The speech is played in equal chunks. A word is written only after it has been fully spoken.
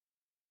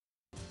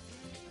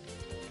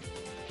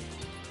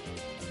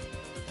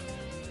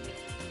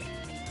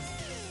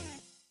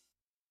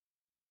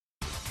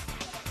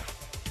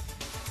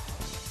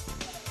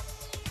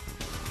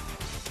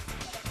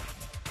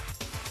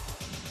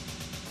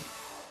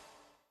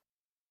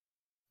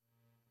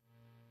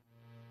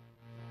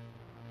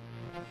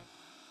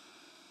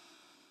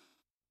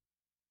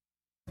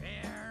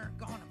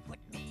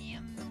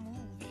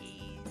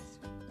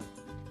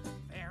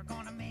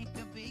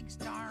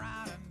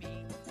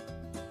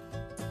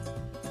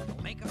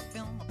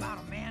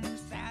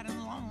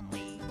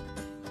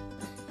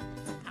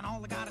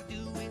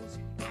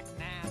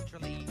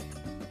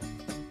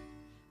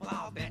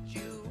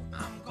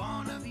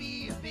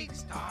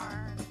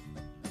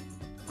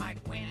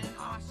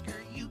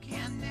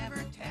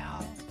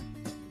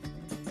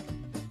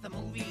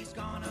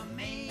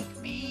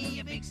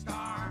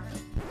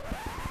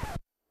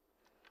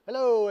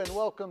and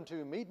welcome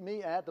to Meet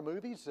Me at the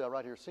Movies,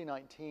 right here,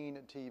 C19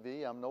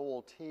 TV. I'm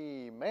Noel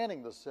T.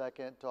 Manning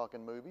II,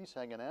 talking movies,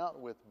 hanging out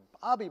with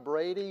Bobby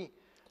Brady.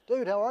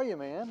 Dude, how are you,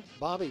 man?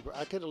 Bobby,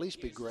 I could at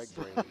least be Greg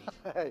Brady.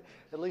 Hey,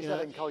 at least I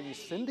didn't call you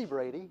Cindy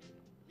Brady.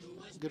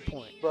 Good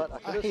point. But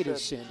I hated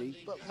Cindy.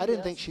 I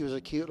didn't think she was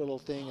a cute little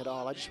thing at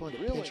all. I just wanted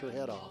to pinch her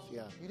head off.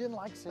 Yeah. You didn't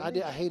like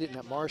Cindy? I hated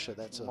that Marcia.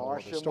 That's a whole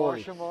other Marsha,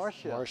 story.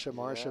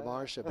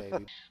 Marsha,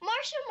 Baby.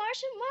 Marsha.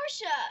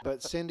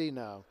 But Cindy,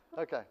 no.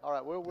 Okay, all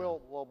right.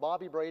 Well,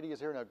 Bobby Brady is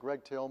here now.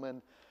 Greg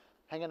Tillman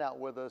hanging out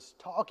with us,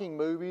 talking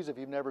movies. If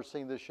you've never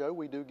seen this show,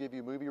 we do give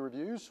you movie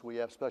reviews. We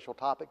have special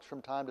topics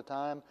from time to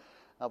time.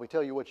 We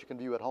tell you what you can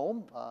view at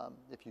home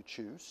if you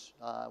choose.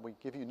 We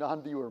give you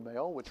non-viewer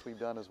mail, which we've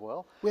done as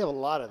well. We have a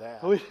lot of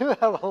that. We do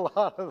have a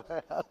lot of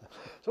that.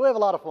 So we have a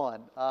lot of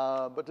fun.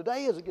 But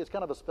today is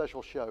kind of a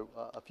special show.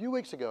 A few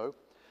weeks ago,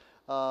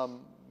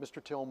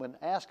 Mr. Tillman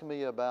asked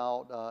me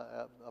about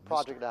a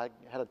project I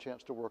had a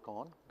chance to work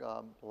on,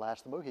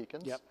 Last of the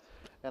Mohicans. Yep.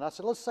 And I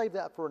said, let's save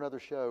that for another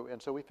show.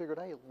 And so we figured,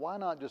 hey, why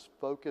not just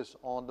focus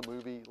on the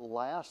movie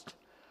Last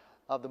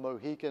of the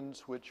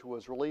Mohicans, which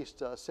was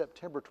released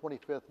September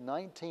 25th,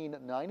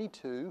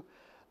 1992.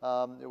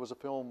 It was a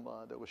film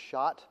that was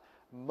shot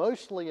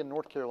mostly in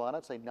North Carolina.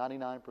 I'd say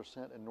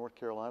 99% in North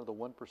Carolina. The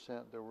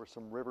 1%, there were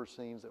some river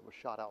scenes that were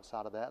shot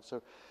outside of that.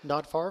 So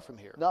not far from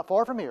here. Not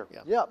far from here.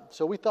 Yeah.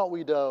 So we thought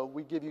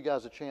we'd give you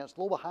guys a chance,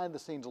 a little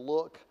behind-the-scenes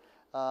look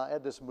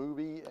at this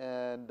movie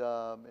and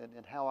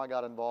how I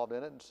got involved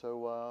in it. And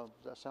so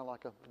does that sound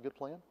like a good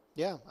plan?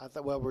 Yeah, I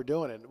thought, well, we're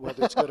doing it.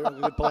 Whether it's a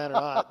good plan or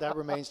not, that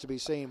remains to be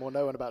seen. We'll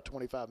know in about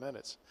 25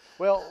 minutes.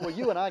 Well,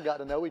 you and I got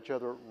to know each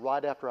other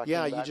right after I came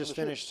back. Yeah, you just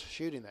finished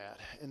shooting that.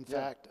 In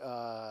fact,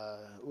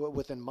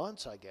 within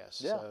months, I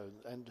guess. Yeah. So,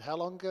 and how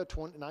long ago?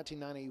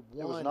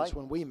 1991 is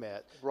when we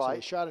met. Right. So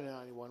we shot in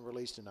 91,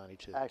 released in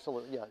 92.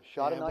 Absolutely, yeah.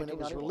 Shot in 1991. When it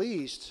was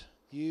released,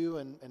 you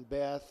and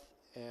Beth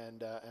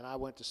and I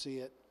went to see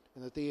it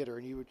in the theater,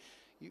 and you would.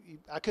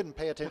 I couldn't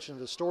pay attention to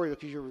the story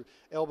because you were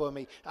elbowing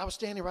me. I was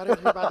standing right over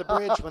here by the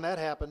bridge when that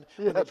happened.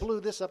 When they blew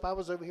this up, I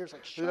was over here. It's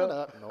like, shut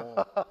up.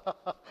 No.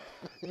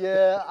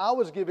 Yeah, I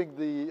was giving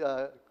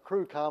the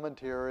crew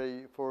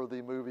commentary for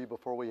the movie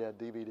before we had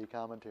DVD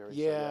commentary.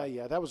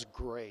 Yeah, that was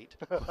great.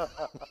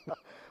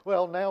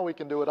 Well, now we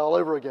can do it all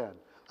over again.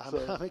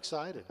 I'm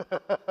excited.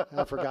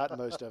 I've forgotten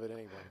most of it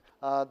anyway.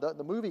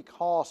 The movie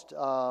cost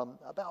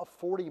about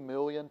 $40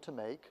 million to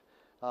make.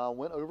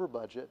 Went over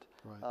budget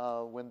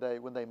when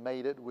they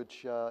made it,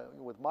 which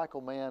with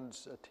Michael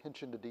Mann's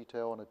attention to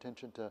detail and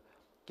attention to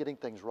getting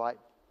things right,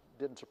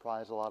 didn't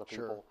surprise a lot of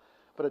people. Sure.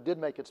 But it did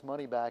make its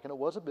money back, and it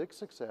was a big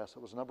success.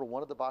 It was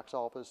 #1 at the box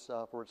office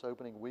for its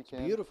opening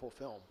weekend. Beautiful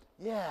film.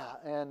 Yeah,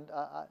 and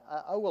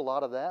I owe a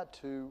lot of that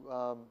to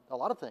a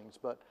lot of things,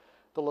 but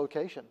the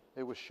location.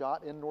 It was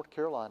shot in North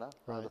Carolina.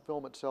 Right. The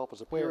film itself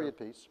is a period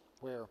piece.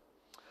 Where?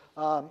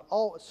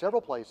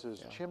 Several places.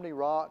 Yeah. Chimney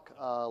Rock,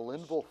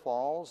 Linville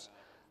Falls,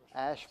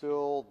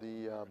 Asheville,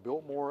 the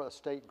Biltmore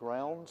Estate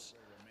grounds.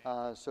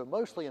 So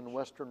mostly in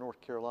western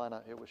North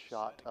Carolina it was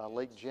shot.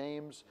 Lake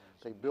James,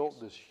 they built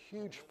this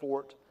huge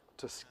fort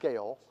to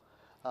scale.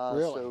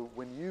 Really? So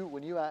when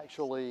you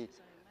actually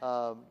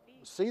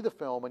see the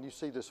film and you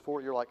see this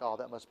fort, you're like, oh,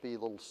 that must be a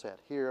little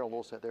set here, a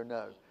little set there.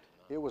 No,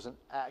 it was an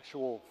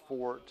actual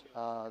fort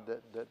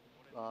that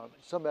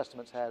some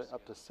estimates had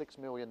up to $6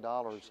 million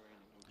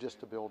just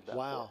to build that.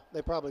 Wow, fort.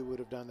 They probably would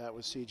have done that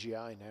with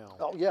CGI now.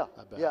 Oh yeah,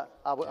 I bet. yeah.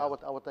 I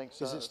would think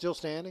so. Is it still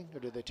standing, or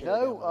did they tear it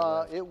down?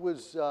 No, it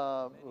was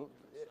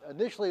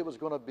initially it was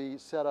going to be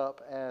set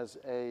up as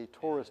a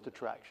tourist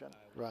attraction.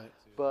 Right.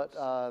 But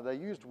they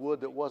used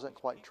wood that wasn't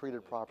quite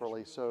treated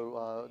properly.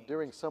 So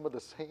during some of the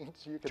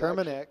scenes, you could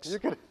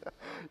Terminex.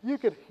 You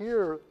could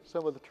hear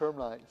some of the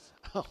termites.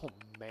 Oh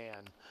man.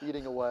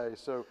 Eating away.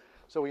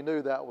 So we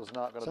knew that was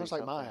not going to be. Sounds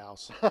like something. my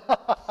house.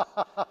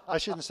 I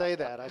shouldn't say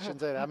that.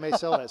 I may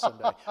sell that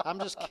someday. I'm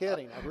just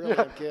kidding. I really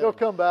am kidding. They'll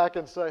come back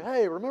and say,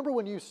 hey, remember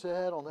when you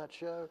said on that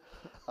show?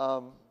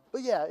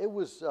 But yeah, it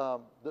was,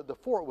 the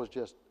fort was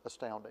just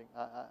astounding.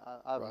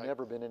 I've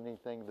never been in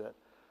anything that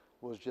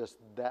was just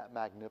that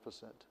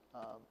magnificent,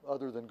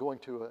 other than going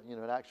to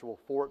an actual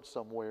fort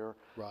somewhere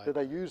that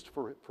they used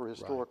for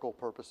historical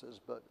purposes.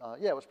 But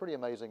yeah, it was pretty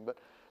amazing. But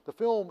the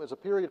film is a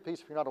period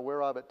piece. If you're not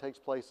aware of it, takes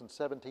place in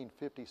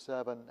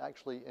 1757,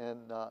 actually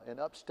in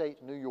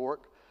upstate New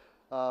York,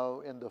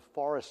 in the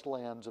forest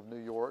lands of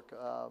New York,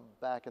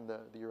 back in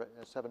the year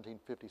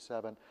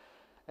 1757.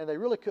 And they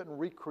really couldn't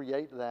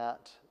recreate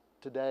that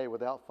today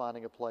without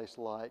finding a place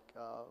like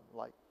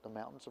the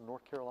mountains of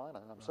North Carolina.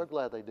 And I'm so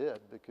glad they did,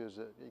 because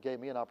it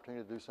gave me an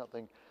opportunity to do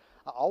something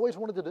I always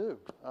wanted to do.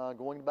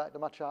 Going back to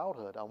my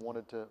childhood, I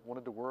wanted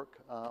to work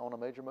on a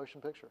major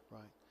motion picture.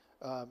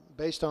 Right.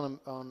 Based on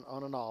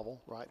a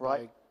novel, right?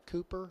 Right. By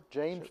Cooper?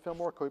 James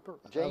Fenimore Cooper.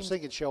 I was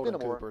thinking Sheldon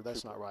Fenimore Cooper.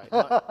 That's not right.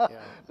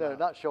 No,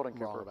 not Sheldon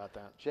Cooper. Wrong about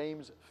that.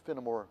 James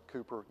Fenimore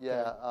Cooper.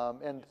 Yeah.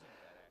 And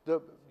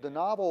the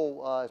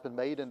novel has been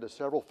made into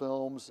several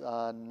films,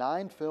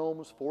 9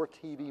 films, 4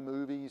 TV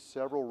movies,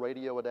 several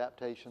radio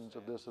adaptations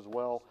of this as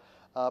well.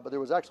 But there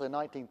was actually a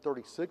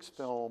 1936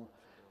 film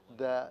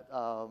that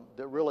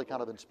really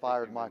kind of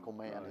inspired Michael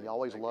Mann. He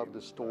always loved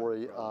the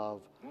story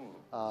of.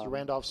 The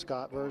Randolph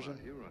Scott version.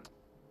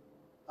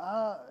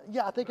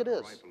 Yeah, I think it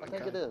is. I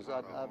think it is.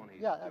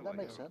 Yeah, that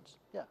makes sense.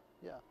 Yeah,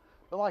 yeah.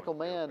 But Michael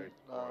Mann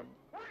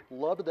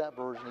loved that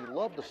version. He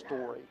loved the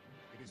story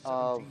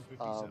of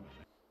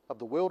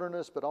the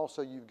wilderness, but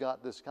also you've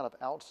got this kind of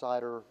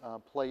outsider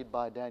played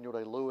by Daniel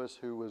Day-Lewis,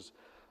 who was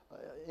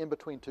in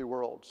between two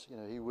worlds. You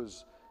know,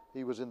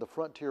 he was in the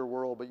frontier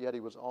world, but yet he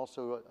was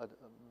also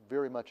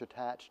very much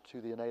attached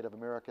to the Native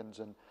Americans,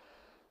 and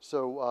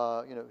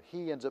so you know,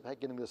 he ends up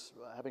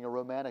having a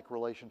romantic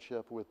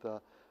relationship with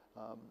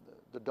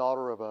the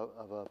daughter of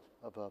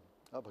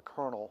a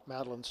colonel,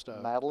 Madeline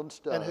Stowe. Madeline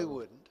Stowe. And who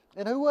wouldn't?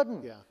 And who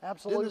wouldn't? Yeah,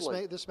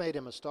 absolutely. This made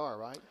him a star,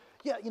 right?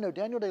 Yeah, you know,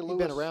 Daniel Day-Lewis.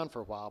 He'd been around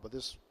for a while, but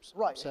this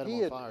set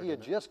him on fire. He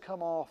had just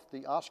come off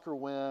the Oscar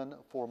win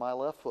for My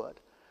Left Foot,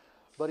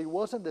 but he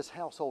wasn't this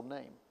household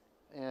name.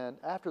 And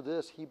after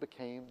this, he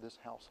became this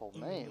household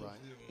name. Right.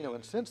 You know,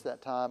 and since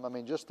that time, I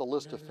mean, just the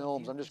list of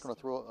films. I'm just going to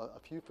throw a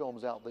few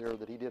films out there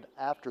that he did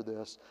after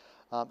this.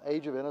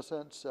 Age of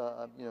Innocence,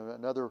 you know,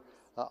 another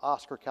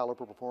Oscar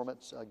caliber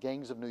performance.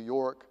 Gangs of New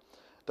York,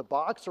 The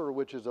Boxer,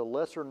 which is a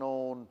lesser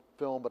known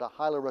film, but I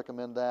highly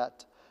recommend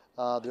that.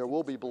 There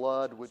Will Be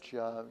Blood, which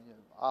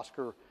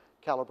Oscar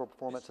caliber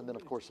performance, and then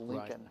of course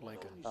Lincoln, Right,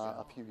 Lincoln.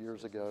 a few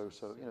years ago.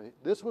 So you know,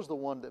 this was the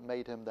one that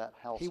made him that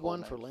household He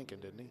won name. for Lincoln,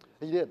 didn't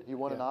he? He did. He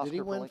won an Oscar. Did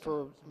he win Lincoln.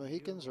 for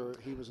Mohicans, or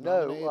he was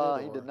nominated? No,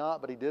 he or? did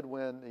not, but he did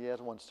win. He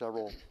has won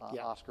several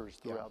Yeah. Oscars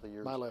throughout the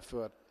years. My Left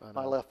Foot. I know.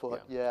 My Left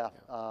Foot, yeah.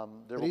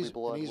 There But Will Be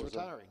Blood. and he's was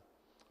retiring.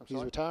 He's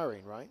sorry?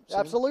 retiring, right? Soon?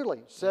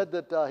 Absolutely. Said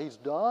that he's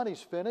done.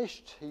 He's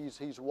finished.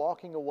 He's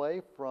walking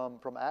away from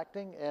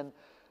acting. And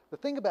the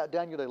thing about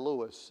Daniel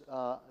Day-Lewis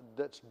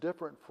that's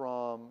different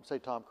from, say,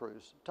 Tom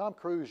Cruise. Tom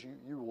Cruise,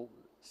 you will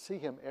see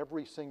him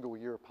every single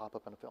year pop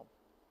up in a film.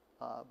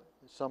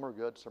 Some are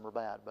good, some are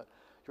bad, but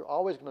you're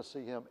always going to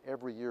see him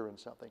every year in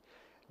something.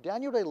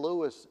 Daniel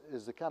Day-Lewis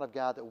is the kind of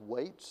guy that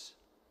waits,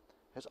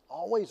 has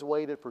always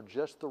waited for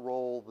just the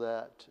role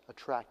that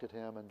attracted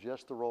him and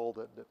just the role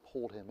that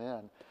pulled him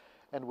in.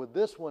 And with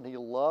this one, he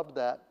loved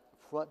that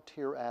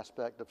frontier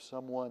aspect of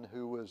someone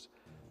who was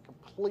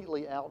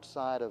completely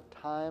outside of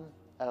time,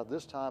 out of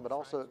this time, but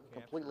also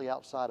completely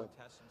outside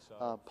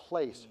of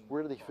place.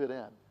 Where did he fit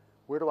in?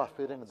 Where do I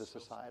fit into this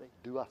society?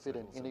 Do I fit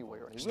in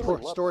anywhere? And he really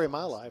loved Story that. of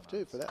my life,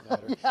 too, for that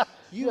matter.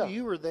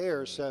 You were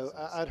there, so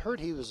I'd heard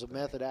he was a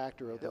method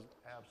actor of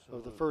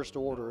the First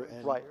Order.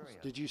 And Right.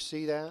 Did you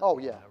see that? Oh,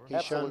 yeah,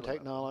 He's shown absolutely.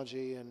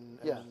 technology, and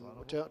Yeah.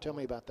 tell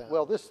me about that.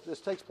 Well, this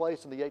takes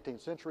place in the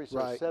 18th century, so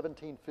Right.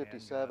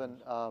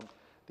 1757.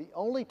 The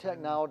only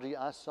technology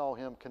I saw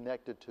him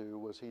connected to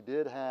was he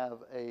did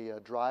have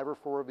a driver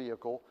for a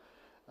vehicle.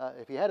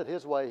 If he had it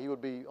his way, he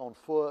would be on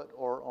foot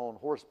or on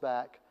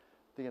horseback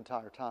the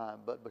entire time.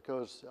 But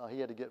because he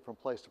had to get from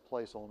place to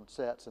place on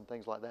sets and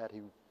things like that,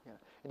 and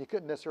you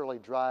couldn't necessarily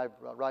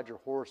ride your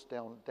horse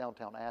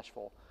downtown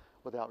Asheville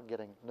without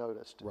getting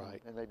noticed,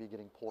 Right. and maybe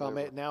getting pulled well,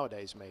 over.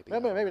 nowadays maybe.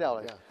 Maybe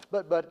nowadays.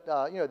 Yeah. But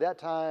you know, at that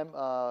time,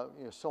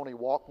 you know, Sony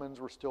Walkmans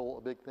were still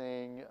a big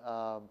thing.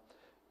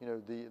 You know,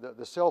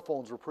 the cell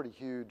phones were pretty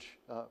huge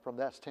from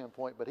that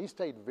standpoint. But he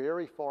stayed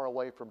very far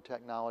away from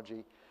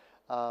technology.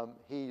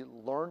 He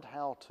learned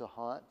how to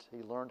hunt.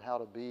 He learned how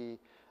to be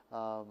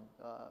a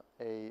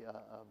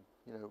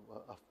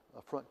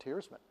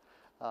frontiersman.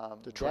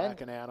 To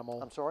track an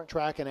animal. I'm sorry?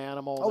 Track an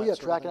animal. Oh that yeah,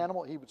 sort of track an thing.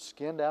 animal. He would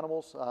skinned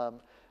animals.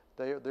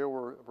 There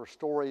were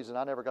stories, and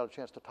I never got a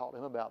chance to talk to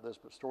him about this,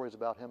 but stories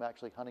about him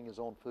actually hunting his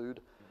own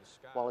food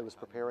while he was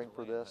preparing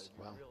for this.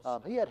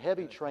 Wow. He had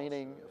heavy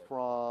training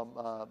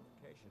from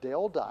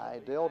Dale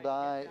Dye. Dale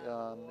Dye,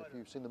 if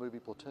you've seen the movie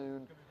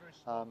Platoon,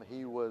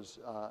 he was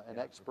an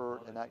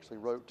expert and actually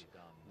wrote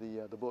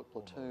the book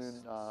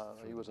Platoon.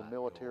 He was a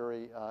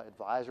military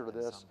advisor to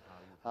this.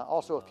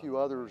 Also, a few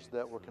others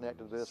that were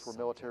connected to this were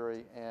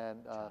military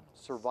and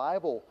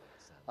survival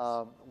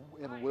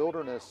in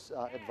wilderness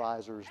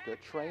advisors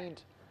that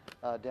trained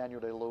Daniel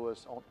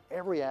Day-Lewis on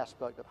every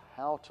aspect of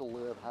how to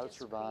live, how to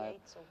survive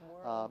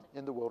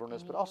in the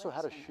wilderness, but also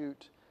how to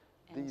shoot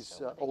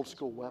these old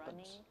school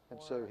weapons.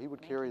 And so he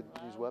would carry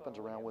these weapons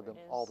around with him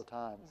all the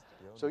time.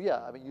 So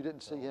yeah, I mean, you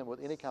didn't see him with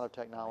any kind of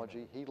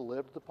technology. He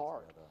lived the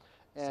part.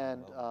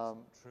 And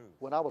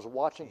when I was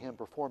watching him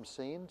perform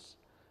scenes,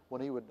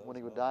 when he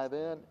would dive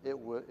in, it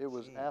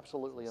was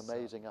absolutely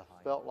amazing. I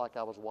felt like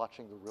I was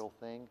watching the real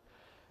thing.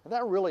 And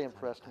that really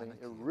impressed me.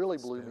 It really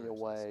blew me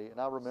away.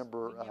 And I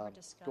remember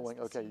going,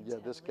 okay, yeah,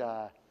 this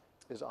guy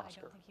is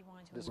Oscar.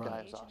 This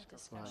guy is Oscar.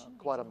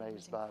 Quite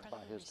amazed by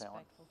his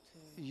talent.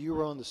 You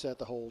were on the set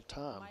the whole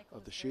time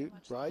of the shoot,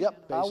 right?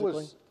 Yep,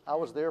 Basically. I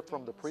was there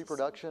from the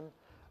pre-production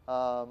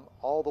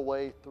all the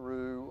way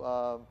through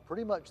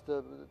pretty much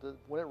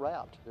when it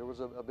wrapped. There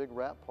was a big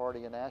wrap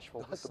party in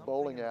Asheville at the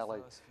bowling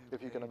alley,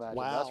 if you can imagine.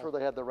 Wow. That's where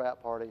they had the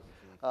wrap party.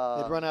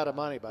 They'd run out of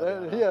money by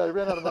then. Yeah, they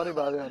ran out of money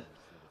by then.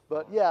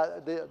 But yeah,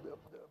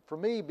 for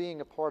me,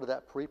 being a part of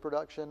that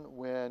pre-production,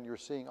 when you're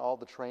seeing all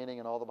the training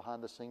and all the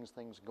behind-the-scenes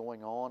things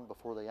going on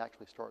before they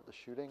actually start the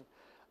shooting,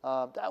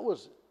 that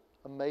was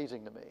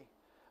amazing to me.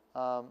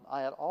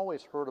 I had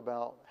always heard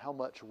about how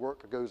much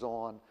work goes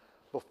on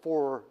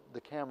before the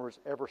cameras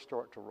ever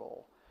start to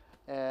roll.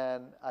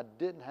 And I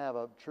didn't have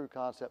a true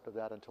concept of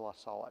that until I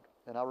saw it.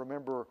 And I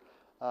remember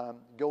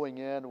going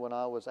in when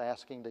I was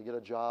asking to get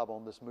a job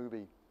on this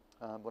movie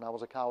when I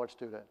was a college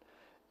student.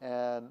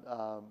 And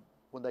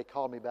when they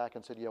called me back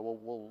and said, yeah,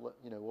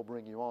 we'll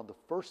bring you on, the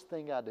first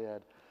thing I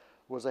did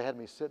was they had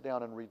me sit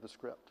down and read the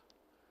script.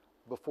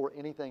 Before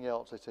anything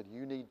else, they said,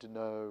 you need to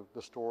know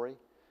the story.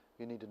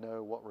 You need to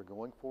know what we're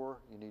going for.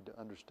 You need to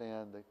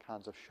understand the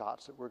kinds of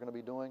shots that we're going to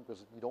be doing,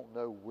 because you don't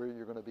know where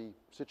you're going to be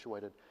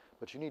situated,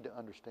 but you need to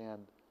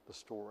understand the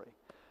story.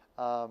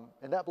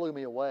 And that blew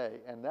me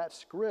away. And that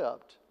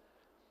script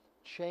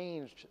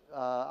changed,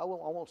 I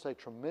won't say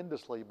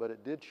tremendously, but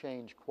it did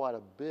change quite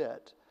a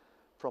bit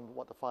from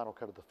what the final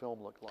cut of the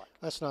film looked like.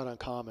 That's not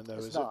uncommon, though,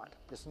 is it?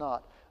 It's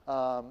not.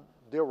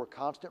 There were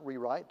constant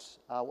rewrites.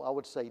 I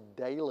would say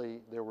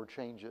daily there were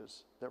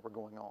changes that were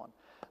going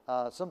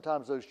on.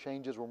 Sometimes those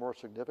changes were more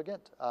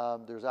significant.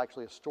 There's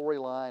actually a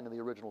storyline in the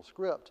original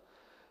script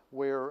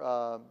where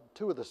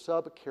two of the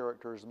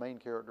sub-characters, main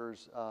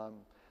characters,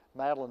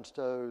 Madeline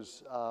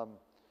Stowe's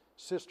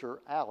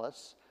sister,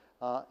 Alice,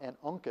 and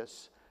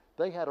Uncas,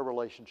 they had a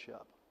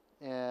relationship.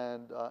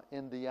 And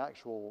in the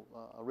actual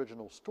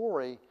original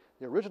story,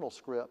 the original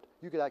script,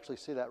 you could actually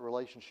see that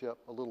relationship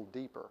a little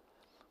deeper.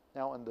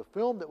 Now, in the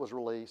film that was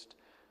released,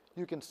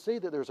 you can see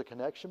that there's a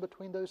connection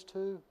between those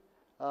two.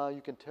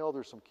 You can tell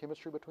there's some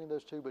chemistry between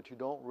those two, but you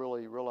don't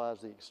really realize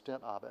the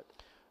extent of it.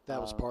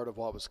 That was part of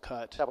what was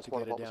cut that was to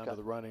part get of it what was down cut. to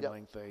the running Yep.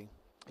 length they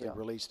Yeah.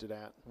 released it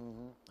at.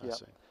 I Yep.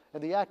 see.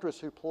 And the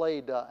actress who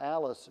played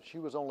Alice, she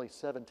was only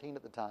 17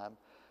 at the time.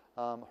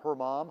 Her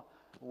mom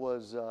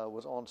was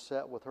on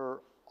set with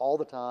her all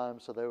the time,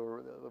 so they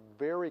were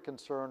very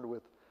concerned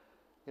with,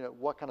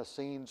 what kind of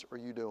scenes are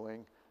you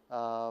doing?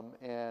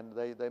 And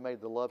they made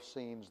the love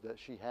scenes that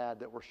she had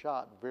that were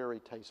shot very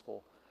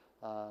tasteful.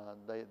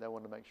 They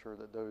wanted to make sure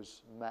that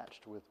those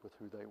matched with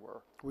who they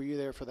were. Were you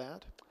there for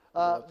that?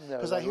 No,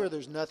 Because I hear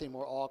there's nothing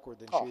more awkward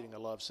than shooting a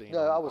love scene.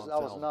 No, on, I was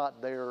film.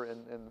 not there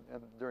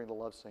during the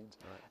love scenes.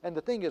 Right. And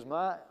the thing is,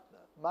 my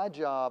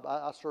job,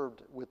 I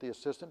served with the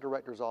assistant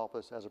director's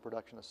office as a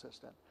production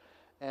assistant,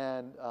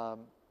 and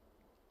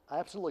I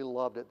absolutely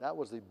loved it. That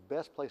was the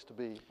best place to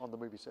be on the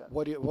movie set.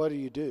 What do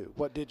you do?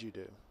 What did you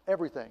do?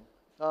 Everything.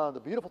 The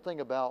beautiful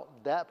thing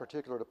about that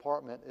particular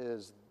department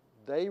is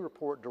they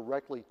report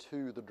directly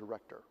to the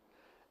director,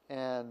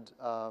 and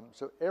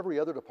so every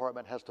other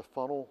department has to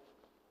funnel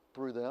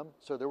through them.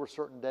 So there were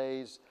certain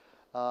days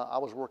I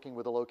was working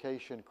with a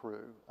location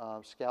crew,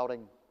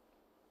 scouting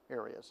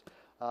areas.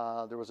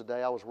 There was a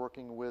day I was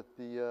working with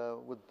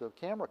the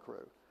camera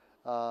crew.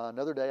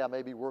 Another day I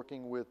may be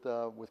working with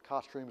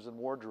costumes and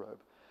wardrobe.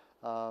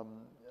 Probably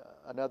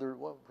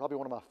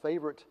one of my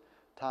favorite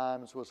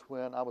times was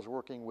when I was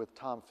working with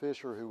Tom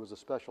Fisher, who was a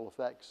special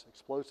effects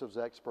explosives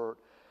expert,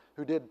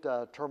 who did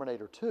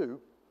Terminator 2.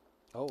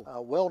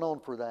 Well known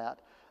for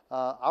that.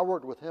 I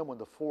worked with him when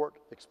the fort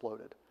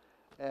exploded.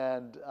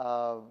 And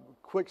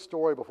quick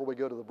story before we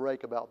go to the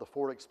break about the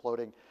fort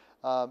exploding.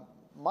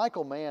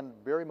 Michael Mann,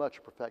 very much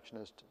a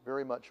perfectionist,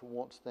 very much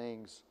wants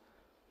things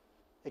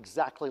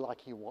exactly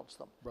like he wants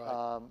them.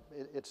 Right.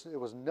 It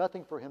was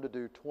nothing for him to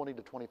do 20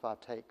 to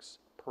 25 takes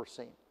per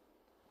scene.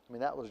 I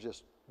mean, that was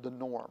just the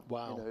norm.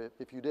 Wow.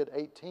 If you did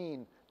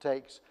 18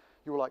 takes,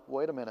 you were like,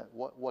 wait a minute,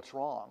 what's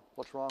wrong?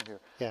 What's wrong here?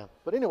 Yeah.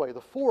 But anyway,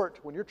 the fort,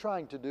 when you're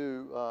trying to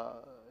do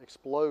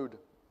explode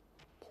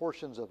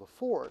portions of a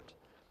fort,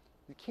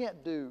 you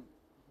can't do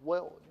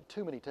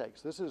too many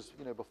takes. This is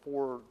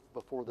before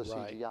the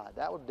Right. CGI.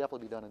 That would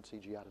definitely be done in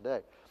CGI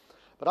today.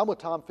 But I'm with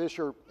Tom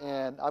Fisher,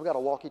 and I've got a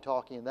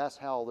walkie-talkie, and that's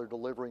how they're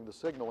delivering the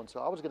signal. And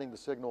so I was getting the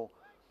signal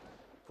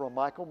from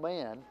Michael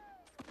Mann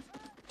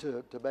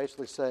to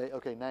basically say,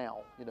 okay,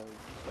 now,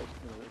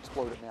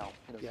 explode it now,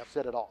 Yep.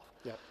 set it off.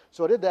 Yep.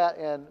 So I did that,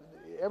 and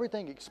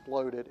everything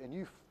exploded, and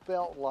you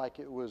felt like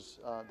it was,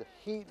 the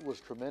heat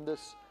was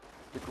tremendous.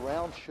 The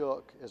ground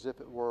shook as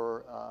if it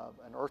were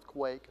an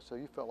earthquake. So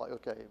you felt like,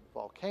 okay,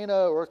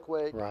 volcano,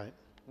 earthquake, Right.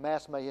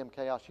 mass mayhem,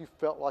 chaos. You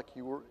felt like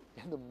you were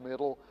in the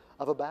middle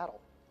of a battle.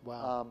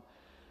 Wow.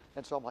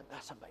 And so I'm like,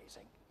 that's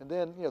amazing. And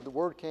then, the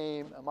word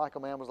came, and Michael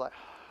Mann was like,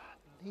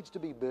 needs to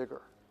be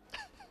bigger.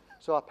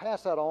 So I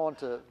passed that on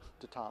to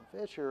Tom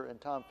Fisher, and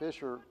Tom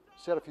Fisher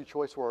said a few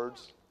choice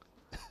words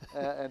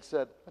and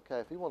said, okay,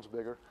 if he wants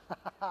bigger,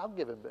 I'll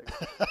give him bigger.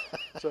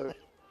 So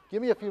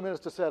give me a few minutes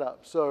to set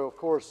up. So, of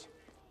course,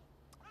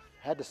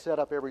 had to set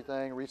up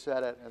everything,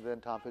 reset it, and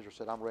then Tom Fisher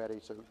said, I'm ready.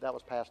 So that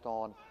was passed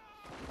on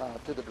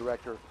to the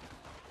director.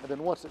 And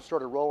then once it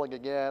started rolling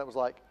again, it was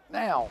like,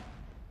 now,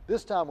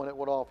 this time when it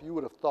went off, you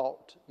would have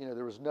thought,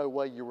 there was no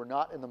way you were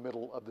not in the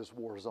middle of this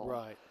war zone.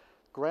 Right.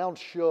 Ground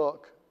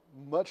shook,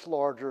 much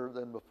larger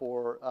than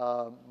before,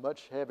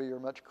 much heavier,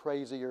 much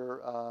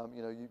crazier.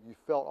 You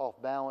felt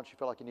off balance. You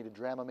felt like you needed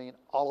Dramamine,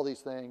 all of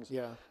these things.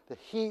 Yeah. The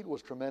heat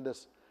was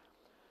tremendous.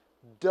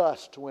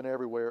 dust went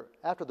everywhere.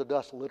 After the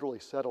dust literally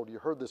settled, you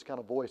heard this kind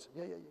of voice,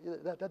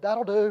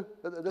 that'll do,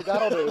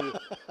 that'll do.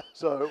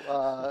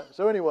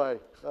 So anyway,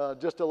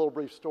 just a little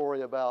brief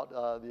story about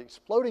the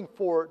exploding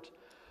fort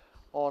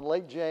on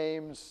Lake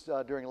James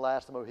during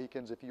Last of the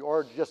Mohicans. If you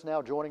are just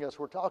now joining us,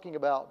 we're talking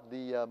about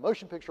the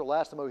motion picture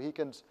Last of the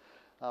Mohicans,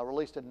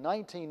 released in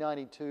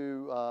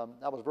 1992.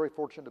 I was very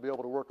fortunate to be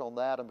able to work on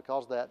that, and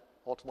because of that,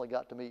 ultimately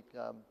got to meet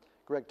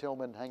Greg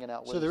Tillman hanging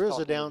out with us. So there is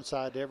a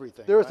downside to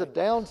everything. There is a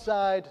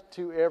downside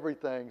to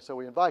everything. So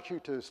we invite you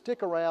to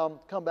stick around,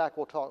 come back.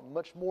 We'll talk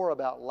much more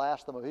about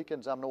Last of the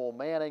Mohicans. I'm Noel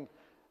Manning.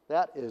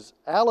 That is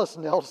Alice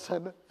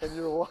Nelson, and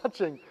you're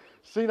watching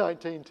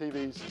C19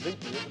 TV's Meet Me in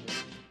the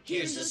Movies.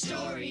 Here's the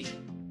story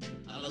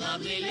of a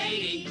lovely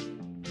lady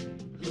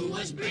who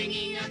was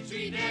bringing up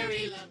three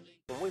very lovely.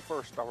 When we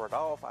first started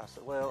off, I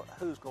said, well,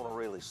 who's going to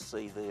really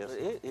see this?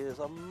 It is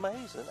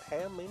amazing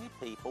how many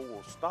people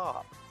will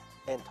stop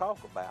and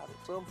talk about it.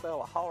 Some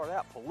fella hollered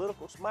out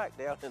political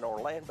smackdown in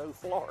Orlando,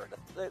 Florida.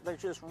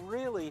 There's just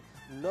really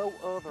no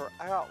other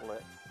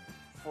outlet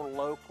for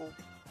local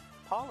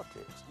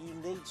politics. You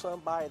need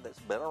somebody that's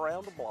been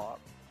around the block,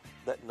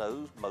 that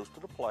knows most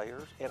of the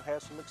players, and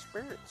has some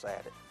experience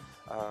at it.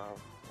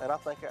 And I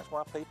think that's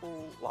why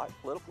people like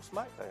political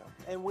smackdown.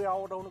 And we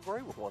all don't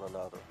agree with one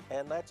another,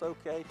 and that's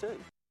okay too.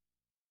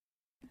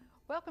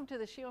 Welcome to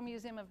the Shield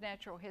Museum of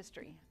Natural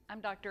History.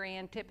 I'm Dr.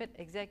 Ann Tippett,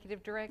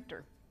 Executive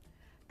Director.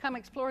 Come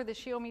explore the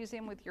Shield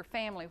Museum with your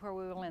family, where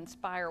we will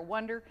inspire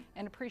wonder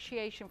and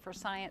appreciation for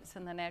science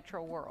and the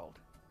natural world.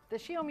 The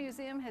Shield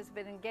Museum has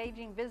been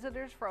engaging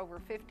visitors for over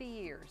 50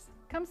 years.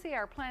 Come see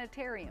our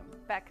planetarium,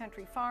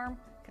 backcountry farm,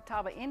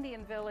 Catawba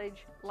Indian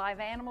Village,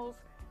 live animals,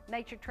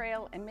 nature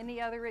trail, and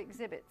many other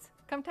exhibits.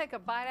 Come take a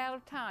bite out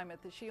of time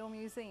at the Shield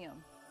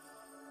Museum.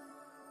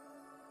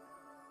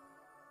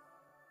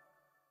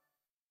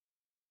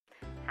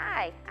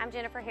 Hi, I'm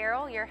Jennifer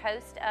Harrell, your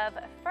host of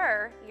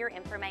For Your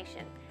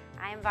Information.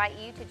 I invite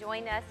you to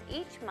join us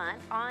each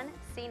month on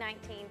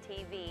C19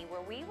 TV,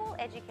 where we will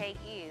educate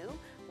you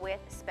with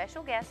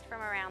special guests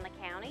from around the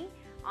county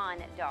on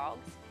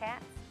dogs,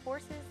 cats,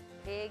 horses,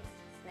 pigs,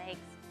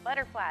 snakes,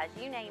 butterflies,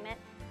 you name it.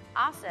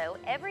 Also,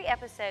 every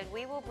episode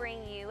we will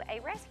bring you a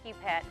rescue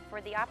pet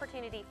for the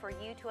opportunity for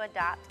you to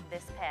adopt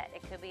this pet.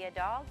 It could be a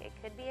dog, it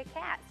could be a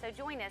cat. So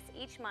join us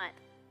each month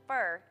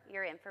for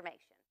your information.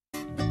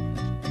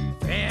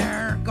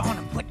 They're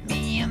gonna put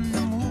me in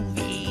the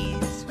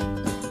movies.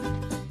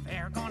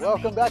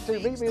 Welcome back to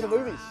Meet Me in the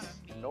Movies.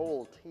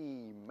 Noel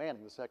T.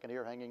 Manning II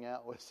here, hanging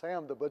out with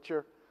Sam the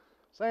Butcher.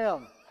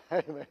 Sam,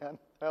 hey man,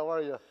 how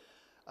are you?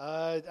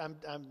 I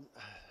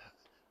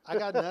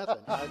got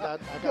nothing. I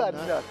got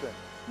nothing.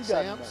 You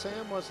got nothing.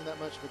 Sam wasn't that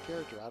much of a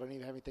character. I don't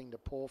even have anything to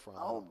pull from.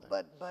 Oh,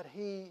 but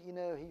he,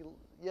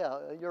 yeah,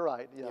 you're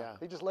right. Yeah,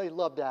 Yeah. He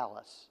loved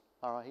Alice.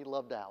 All right, he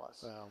loved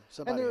Alice. Well,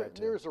 somebody and had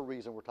to. There's a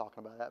reason we're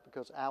talking about that,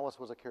 because Alice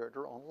was a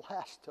character on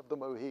Last of the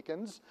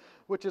Mohicans,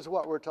 which is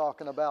what we're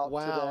talking about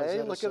Wow, today. is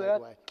that Look a at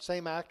that. segue?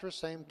 Same actress,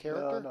 same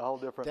character? No, whole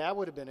different. That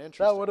would have been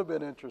interesting. That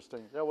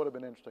would have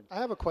been interesting. I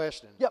have a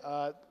question. Yep.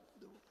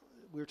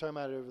 We were talking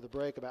about it over the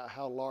break about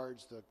how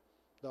large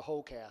the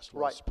whole cast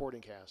was, Right.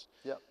 supporting cast.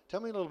 Yep.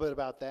 Tell me a little bit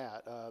about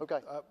that. Okay.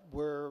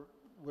 Were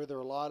there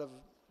a lot of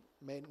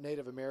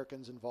Native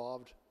Americans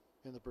involved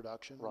in the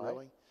production, Right.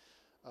 really?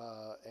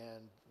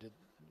 And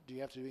do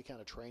you have to do any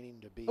kind of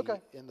training to be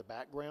in the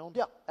background?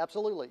 Yeah,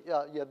 absolutely.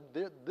 Yeah.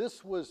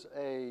 This was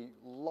a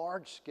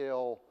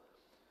large-scale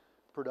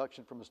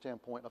production from the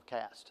standpoint of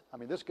cast. I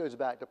mean, this goes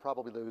back to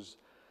probably those,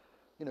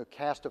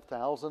 cast of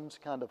thousands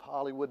kind of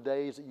Hollywood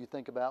days that you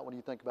think about when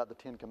you think about the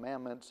Ten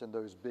Commandments and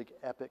those big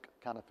epic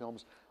kind of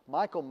films.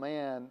 Michael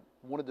Mann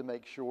wanted to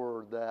make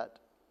sure that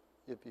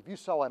if you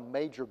saw a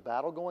major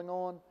battle going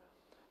on,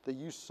 that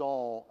you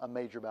saw a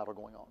major battle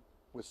going on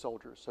with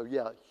soldiers. So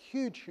yeah,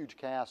 huge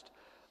cast,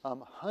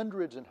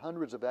 hundreds and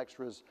hundreds of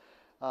extras.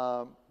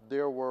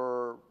 There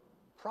were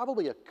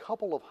probably a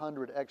couple of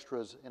hundred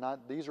extras, and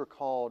these are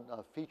called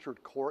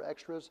featured corps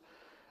extras,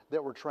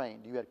 that were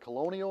trained. You had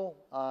Colonial,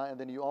 and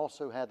then you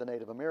also had the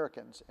Native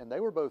Americans, and they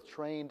were both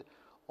trained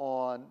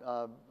on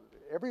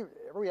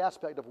every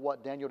aspect of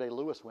what Daniel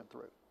Day-Lewis went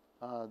through.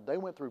 They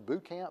went through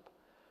boot camp.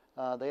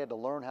 They had to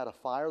learn how to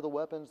fire the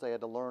weapons. They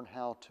had to learn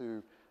how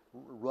to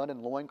run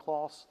in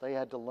loincloths. They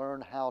had to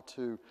learn how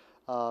to,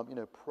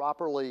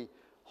 properly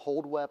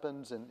hold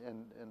weapons and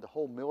the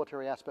whole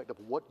military aspect of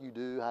what you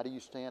do, how do you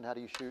stand, how do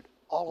you shoot,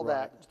 all of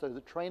that. So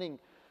the training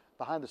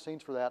behind the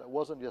scenes for that, it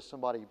wasn't just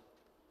somebody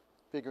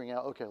figuring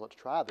out, okay, let's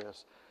try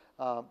this.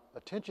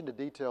 Attention to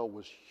detail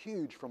was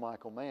huge for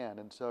Michael Mann,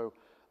 and so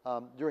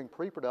during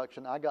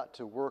pre-production, I got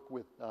to work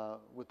with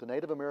the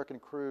Native American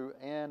crew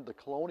and the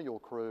Colonial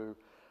crew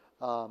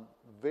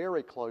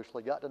very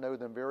closely, got to know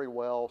them very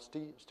well,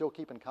 still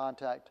keep in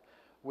contact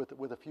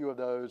with a few of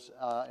those.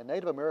 And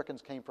Native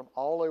Americans came from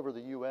all over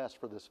the U.S.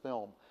 for this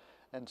film.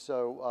 And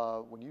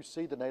so when you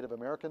see the Native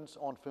Americans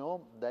on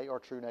film, they are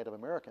true Native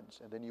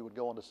Americans. And then you would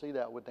go on to see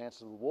that with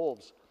Dances with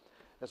Wolves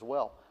as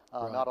well.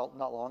 Right.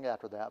 not long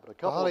after that, but a Well,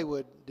 couple.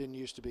 Hollywood didn't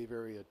used to be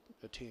very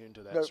attuned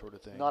to that No, sort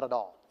of thing. Not at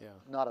all. Yeah.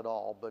 Not at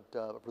all. But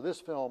for this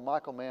film,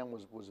 Michael Mann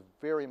was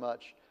very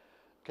much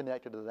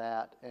connected to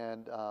that.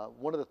 And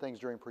one of the things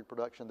during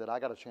pre-production that I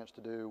got a chance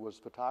to do was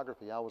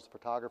photography. I was the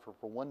photographer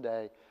for one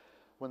day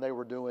when they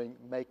were doing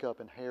makeup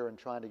and hair and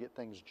trying to get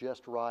things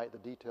just right, the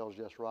details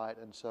just right.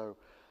 And so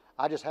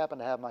I just happened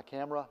to have my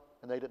camera,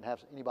 and they didn't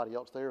have anybody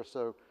else there.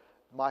 So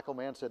Michael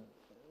Mann said,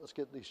 let's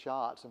get these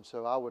shots. And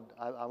so I went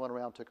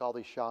around, took all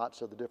these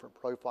shots of the different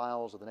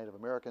profiles of the Native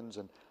Americans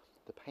and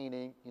the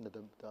painting,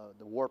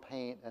 the war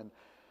paint. And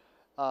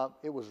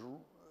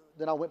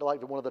then I went to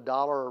one of the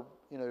dollar,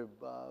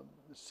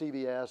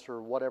 CVS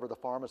or whatever the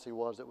pharmacy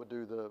was that would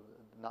do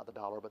not the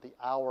dollar, but the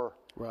hour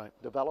Right.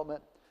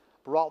 development.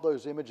 Brought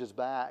those images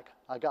back.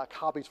 I got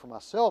copies for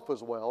myself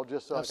as well,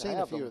 just so I I've can seen a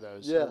have few them. of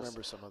those. I Yes.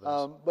 remember some of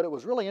those. But it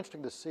was really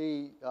interesting to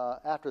see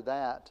after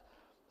that,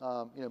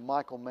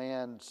 Michael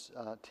Mann's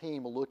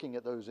team looking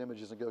at those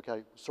images and go,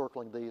 okay,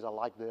 circling these, I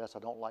like this, I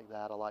don't like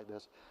that, I like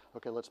this.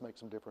 Okay, let's make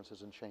some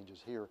differences and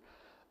changes here.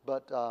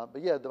 But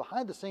yeah, the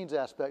behind the scenes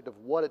aspect of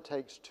what it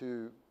takes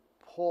to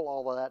pull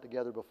all of that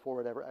together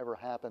before it ever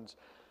happens.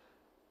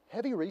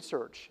 Heavy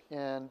research,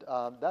 and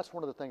that's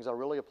one of the things I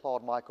really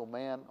applaud Michael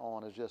Mann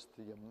on, is just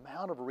the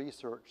amount of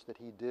research that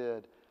he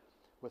did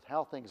with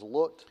how things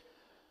looked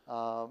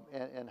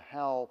and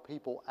how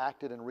people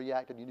acted and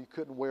reacted. You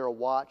couldn't wear a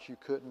watch, you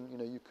couldn't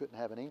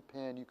have an ink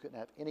pen, you couldn't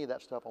have any of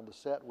that stuff on the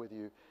set with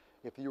you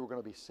if you were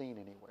going to be seen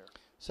anywhere.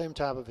 Same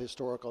type of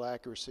historical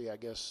accuracy, I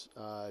guess,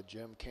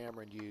 Jim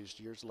Cameron used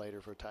years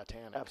later for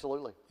Titanic.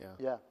 Absolutely.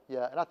 Yeah.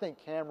 Yeah. And I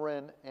think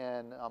Cameron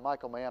and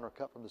Michael Mann are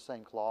cut from the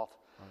same cloth.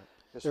 Right.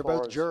 as They're far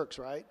both as- jerks,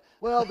 right?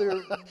 Well,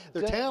 they're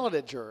They're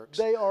talented jerks.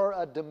 They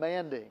are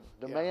demanding.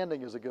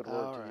 Demanding is a good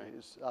word All to right.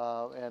 use.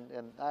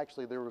 And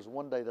actually, there was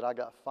one day that I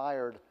got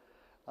fired.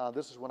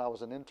 This is when I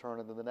was an intern,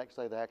 and then the next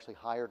day they actually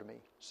hired me.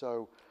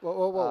 So,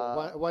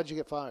 Whoa. Why'd you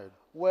get fired?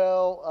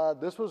 well,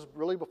 this was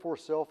really before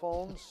cell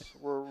phones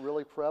were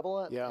really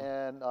prevalent, Yeah.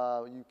 and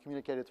you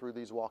communicated through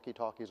these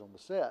walkie-talkies on the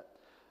set.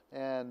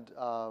 And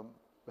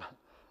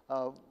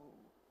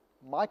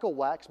Michael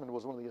Waxman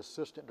was one of the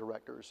assistant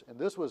directors, and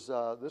this was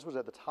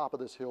at the top of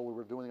this hill. We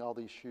were doing all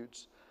these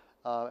shoots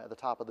at the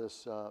top of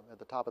this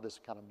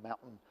kind of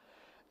mountain,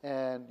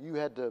 and you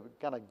had to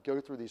kind of go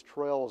through these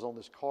trails on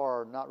this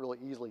car, not really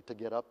easily to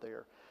get up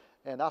there.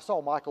 And I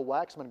saw Michael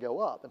Waxman go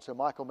up, and so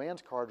Michael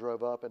Mann's car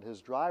drove up, and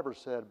his driver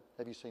said,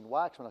 "Have you seen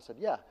Waxman?" I said,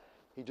 "Yeah,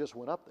 he just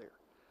went up there."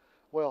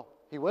 Well,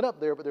 he went up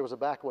there, but there was a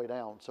back way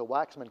down, so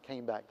Waxman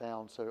came back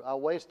down. So I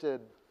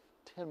wasted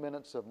 10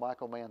 minutes of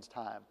Michael Mann's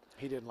time.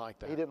 He didn't like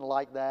that. He didn't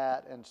like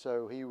that, and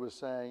so he was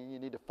saying, you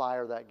need to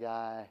fire that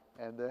guy.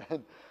 And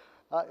then,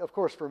 of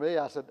course, for me,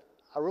 I said,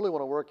 I really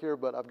want to work here,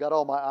 but I've got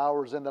all my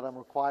hours in that I'm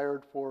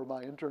required for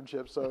my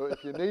internship, so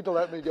if you need to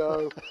let me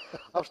go,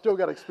 I've still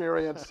got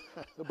experience.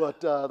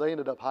 But they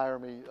ended up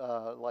hiring me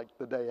like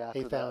the day after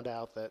He that. found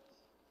out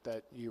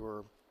that you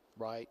were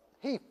right.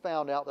 He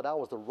found out that I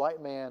was the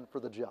right man for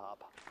the job,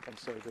 and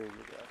so there you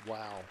go.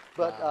 Wow.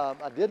 But Wow.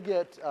 I did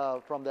get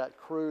from that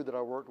crew that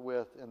I worked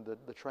with in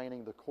the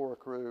training, the Cora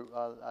crew,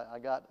 I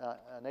got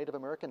a Native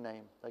American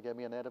name. They gave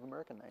me a Native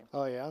American name.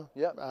 Oh, yeah?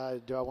 Yep.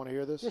 Do I want to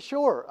hear this? Yeah,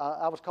 sure.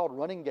 I was called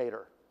Running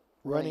Gator.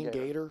 Running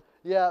Gator?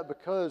 Yeah,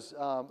 because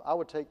I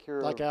would take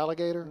care Like of...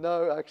 alligator?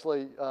 No,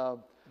 actually,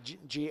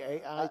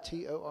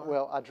 G-A-I-T-O-R?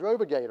 well, I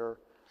drove a Gator,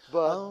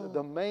 but Oh.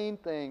 the main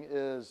thing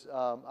is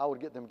I would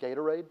get them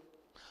Gatorade.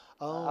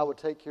 Oh, I would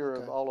take care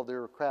okay. of all of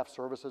their craft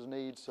services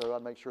needs, so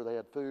I'd make sure they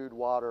had food,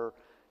 water,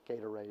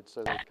 Gatorade.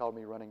 So they called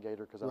me Running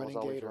Gator because I was Running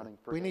always Gator. running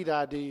for We Gator. need to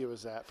ID you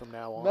as that from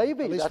now on.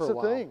 Maybe, At least that's for a the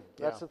while. thing.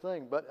 That's Yeah. the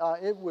thing. But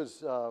it was,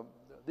 the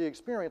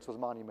experience was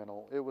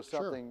monumental. It was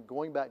Sure. something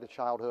going back to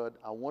childhood.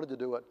 I wanted to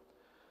do it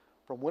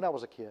from when I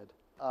was a kid.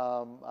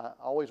 I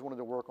always wanted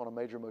to work on a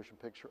major motion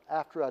picture.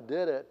 After I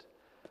did it,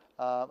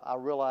 I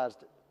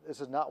realized this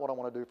is not what I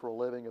want to do for a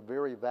living, a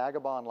very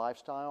vagabond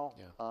lifestyle.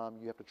 Yeah.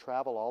 You have to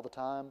travel all the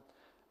time.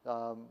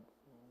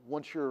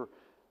 Once you're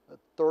a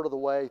third of the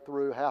way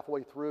through,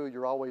 halfway through,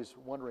 you're always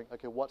wondering,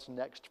 okay, what's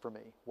next for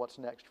me? What's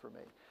next for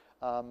me?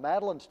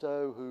 Madeline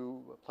Stowe,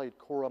 who played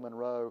Cora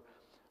Monroe,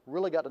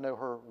 really got to know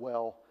her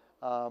well.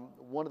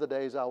 One of the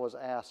days I was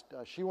asked,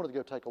 she wanted to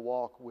go take a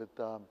walk with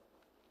the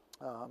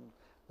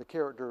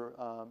character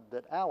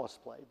that Alice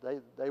played.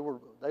 They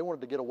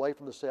wanted to get away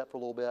from the set for a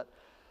little bit,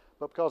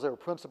 but because they were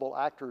principal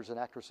actors and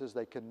actresses,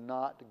 they could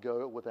not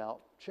go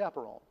without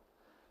chaperone.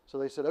 So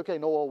they said, okay,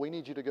 Noel, we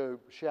need you to go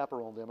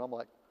chaperone them. I'm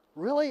like,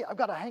 really? I've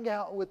got to hang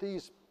out with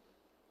these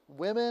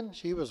women?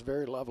 She was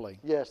very lovely.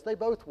 Yes, they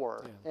both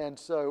were. Yeah. And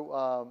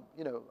so,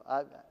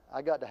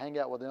 I got to hang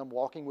out with them,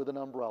 walking with an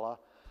umbrella,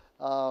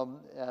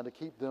 and to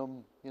keep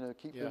them,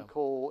 keep them Yeah.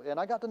 cool. And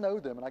I got to know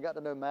them, and I got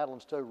to know Madeline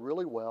Stowe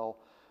really well.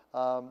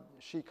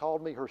 She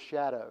called me her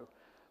shadow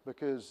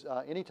because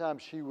anytime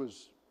she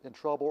was in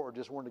trouble or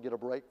just wanted to get a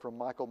break from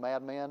Michael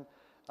Madman,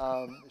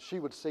 she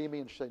would see me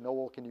and she'd say,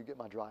 Noel, can you get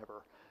my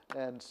driver?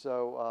 And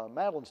so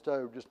Madeline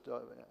Stowe, just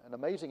an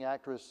amazing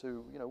actress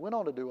who went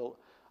on to do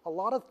a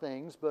lot of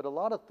things, but a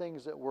lot of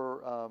things that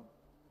were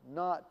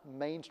not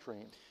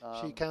mainstream.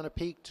 She kind of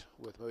peaked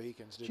with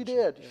Mohicans, didn't she? She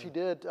did. Yeah. She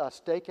did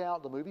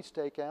Stakeout, the movie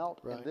Stakeout,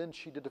 Right. and then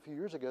she did a few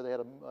years ago. They had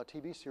a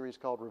TV series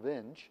called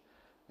Revenge,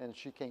 and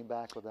she came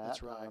back with that.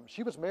 That's right.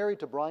 She was married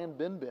to Brian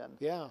Benben.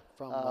 Yeah,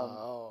 from that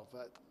old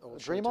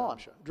Dream Showtime On.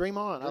 show. Dream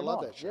On. I Dream love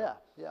On. that show. Yeah,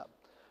 yeah.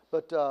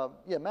 But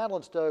yeah,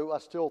 Madeline Stowe, I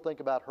still think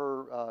about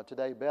her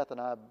today. Beth and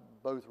I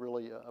both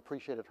really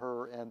appreciated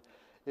her. And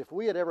if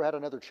we had ever had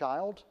another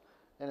child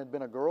and it had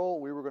been a girl,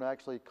 we were going to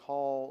actually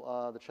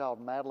call the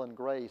child Madeline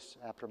Grace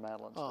after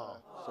Madeline Stowe.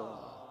 So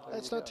there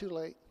It's you not go. too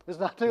late. It's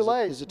not too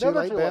late. Is it too Never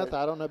late, Beth?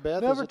 I don't know,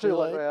 Beth. Never Is it too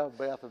late? Well,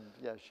 Beth,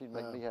 yeah, she'd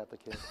make me have the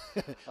kid.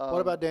 What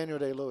about Daniel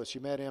Day-Lewis?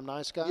 You met him,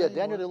 nice guy? Yeah,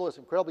 Daniel Day-Lewis,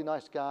 incredibly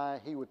nice guy.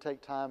 He would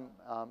take time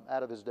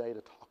out of his day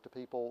to talk to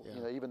people. Yeah.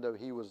 You know, even though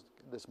he was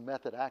this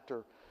method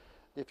actor,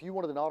 if you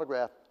wanted an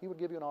autograph, he would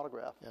give you an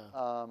autograph.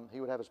 Yeah. He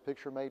would have his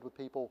picture made with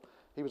people.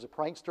 He was a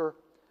prankster.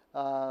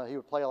 He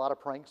would play a lot of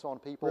pranks on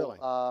people. Really?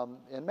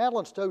 And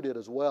Madeline Stowe did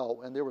as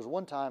well. And there was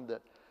one time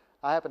that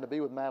I happened to be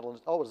with Madeline.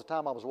 Oh, it was the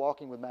time I was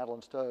walking with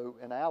Madeline Stowe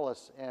and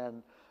Alice,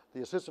 and the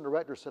assistant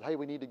director said, "Hey,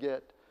 we need to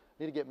get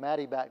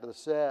Maddie back to the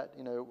set."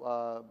 You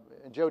know,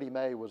 and Jody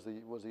May was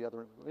the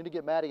other. We need to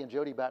get Maddie and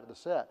Jody back to the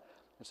set.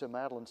 And so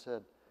Madeline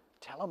said,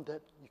 "Tell them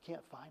that you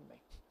can't find me."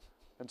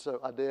 And so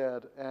I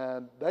did,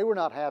 and they were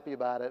not happy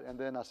about it. And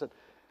then I said,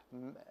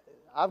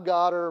 "I've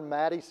got her."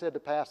 Maddie said to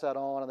pass that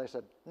on, and they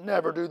said,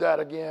 "Never do that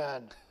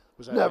again."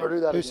 Was that Never do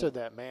that Who again. said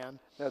that, man?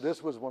 Now,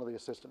 this was one of the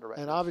assistant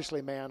directors. And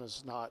obviously, man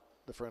is not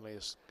the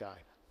friendliest guy.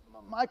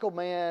 Michael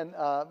Mann,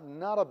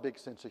 not a big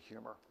sense of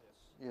humor.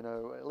 You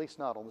know, at least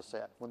not on the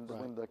set. When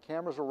the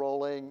cameras are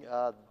rolling,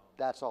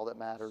 that's all that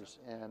matters.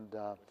 And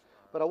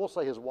but I will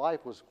say his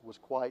wife was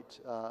quite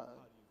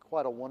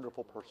a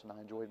wonderful person. I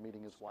enjoyed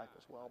meeting his wife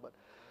as well. But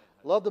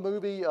love the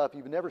movie. If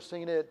you've never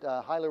seen it,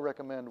 highly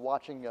recommend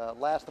watching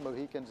Last of the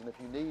Mohicans. And if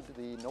you need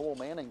the Noel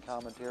Manning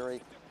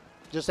commentary,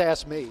 Just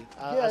ask me.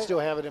 I still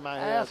have it in my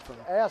head.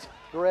 ask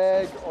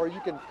Greg, or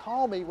you can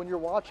call me when you're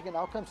watching it. And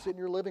I'll come sit in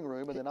your living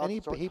room, and then I'll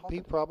And start he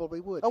talking.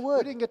 probably would. I would.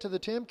 We didn't get to the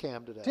Tim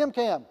Cam today. Tim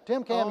Cam,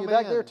 Oh, you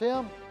back there, man.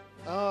 Tim?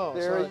 Oh,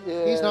 There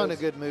sorry. he He's not in a is.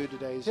 good mood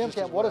today. He's Tim just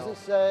Cam, as what does well. it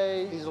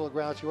say? He's a little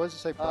grouchy. What does it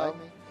say? Bribe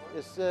me?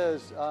 It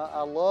says,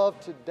 I love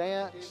to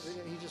dance.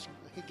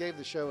 He gave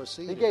the show a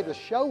C. He gave the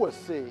show a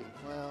C.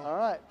 Well, All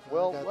right. I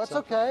Well, got that's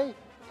something. okay.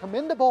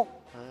 Commendable.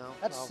 Well,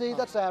 That's I'll- C.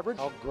 That's average.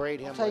 I'll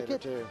grade him I'll take later,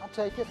 it. too. I'll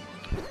take it.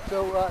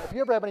 So if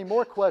you ever have any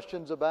more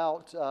questions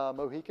about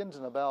Mohicans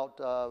and about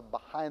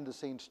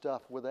behind-the-scenes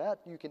stuff with that,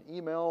 you can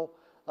email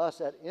us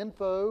at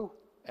info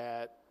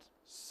At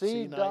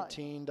C.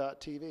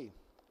 C19.tv.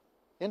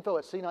 info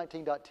at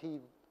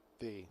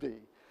c19.tv.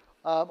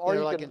 Or Or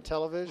you like can in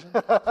television?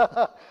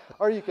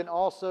 or you can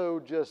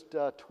also just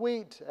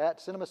tweet at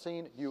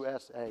CinemaScene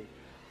USA.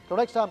 Till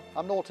next time,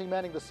 I'm Noel T.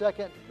 Manning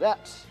II.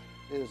 That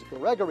is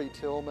Gregory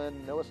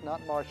Tillman. No, it's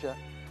not Marcia.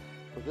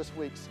 For this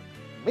week's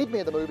Meet Me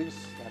in the Movies,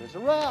 that is a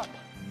wrap.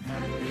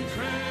 Happy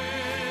trail.